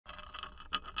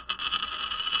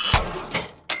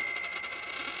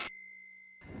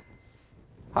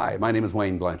Hi, my name is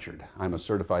Wayne Blanchard. I'm a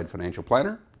certified financial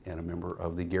planner and a member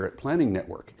of the Garrett Planning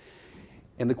Network.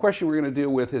 And the question we're going to deal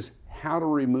with is how to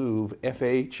remove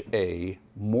FHA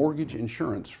mortgage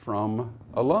insurance from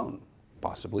a loan,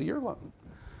 possibly your loan.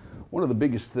 One of the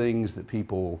biggest things that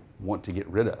people want to get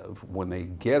rid of when they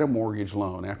get a mortgage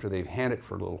loan after they've had it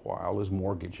for a little while is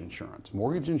mortgage insurance.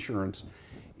 Mortgage insurance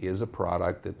is a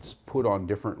product that's put on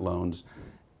different loans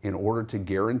in order to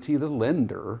guarantee the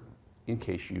lender in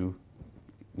case you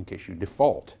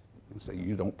default and say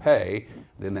you don't pay.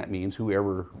 Then that means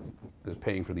whoever is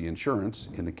paying for the insurance,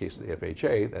 in the case of the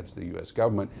FHA, that's the U.S.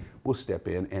 government, will step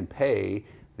in and pay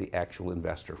the actual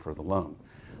investor for the loan.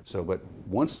 So, but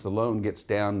once the loan gets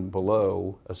down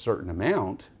below a certain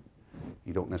amount,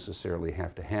 you don't necessarily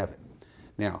have to have it.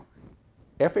 Now,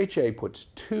 FHA puts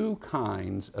two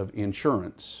kinds of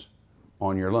insurance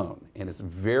on your loan, and it's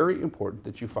very important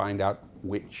that you find out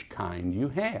which kind you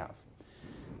have,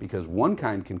 because one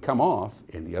kind can come off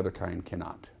and the other kind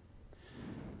cannot.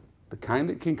 The kind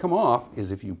that can come off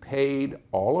is if you paid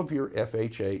all of your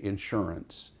FHA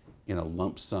insurance in a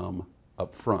lump sum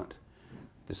up front.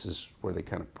 This is where they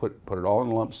kind of put it all in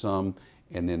a lump sum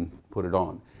and then put it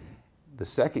on. The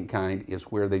second kind is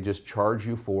where they just charge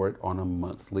you for it on a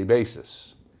monthly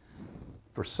basis.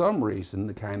 For some reason,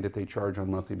 the kind that they charge on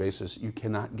a monthly basis, you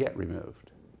cannot get removed.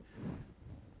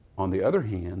 On the other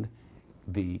hand,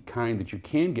 the kind that you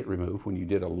can get removed when you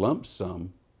did a lump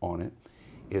sum on it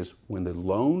is when the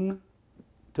loan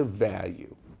to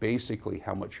value, basically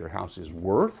how much your house is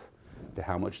worth to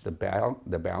how much the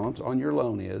balance on your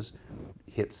loan is,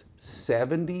 hits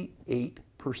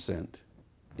 78%,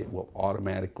 it will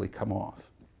automatically come off.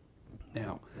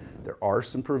 Now, there are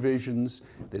some provisions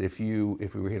that if we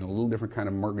were in a little different kind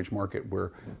of mortgage market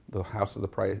where the price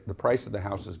of the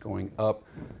house is going up,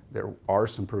 there are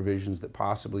some provisions that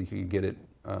possibly you could get it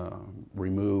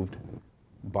removed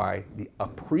by the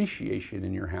appreciation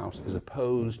in your house as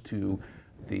opposed to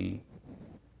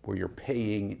where you're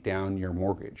paying down your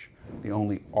mortgage. The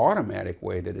only automatic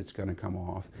way that it's going to come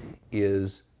off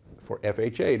is for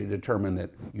FHA to determine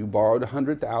that you borrowed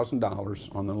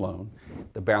 $100,000 on the loan.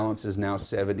 The balance is now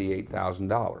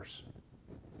 $78,000.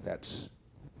 That's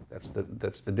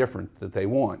the difference that they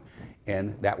want,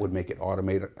 and that would make it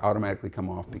automatically come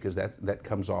off, because that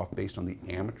comes off based on the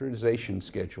amortization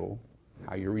schedule,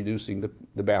 how you're reducing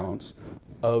the balance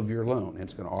of your loan, and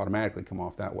it's going to automatically come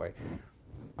off that way.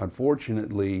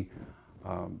 Unfortunately,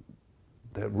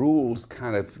 the rules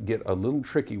kind of get a little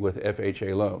tricky with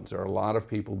FHA loans. There are a lot of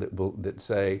people that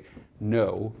say,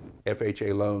 no,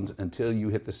 FHA loans, until you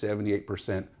hit the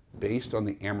 78% based on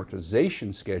the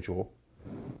amortization schedule,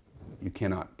 you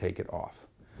cannot take it off.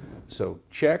 So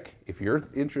check, if you're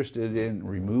interested in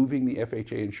removing the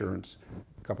FHA insurance,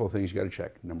 a couple of things you got to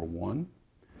check. Number one,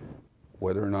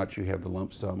 whether or not you have the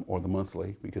lump sum or the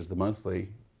monthly, because the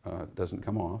monthly doesn't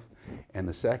come off. And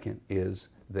the second is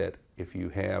that if you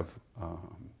have,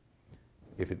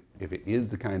 if it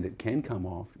is the kind that can come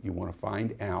off, you want to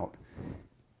find out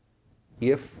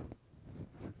if,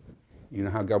 you know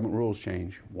how government rules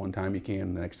change. One time you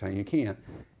can, the next time you can't.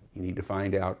 You need to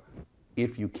find out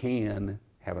if you can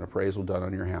have an appraisal done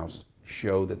on your house,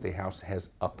 show that the house has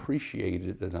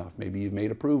appreciated enough. Maybe you've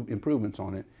made improvements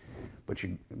on it, but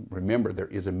you remember there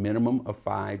is a minimum of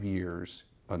 5 years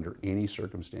under any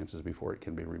circumstances before it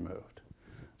can be removed.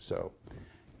 So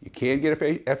you can get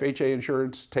FHA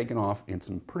insurance taken off in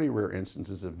some pretty rare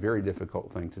instances. It's a very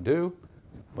difficult thing to do,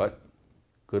 but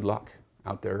good luck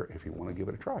out there if you want to give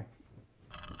it a try.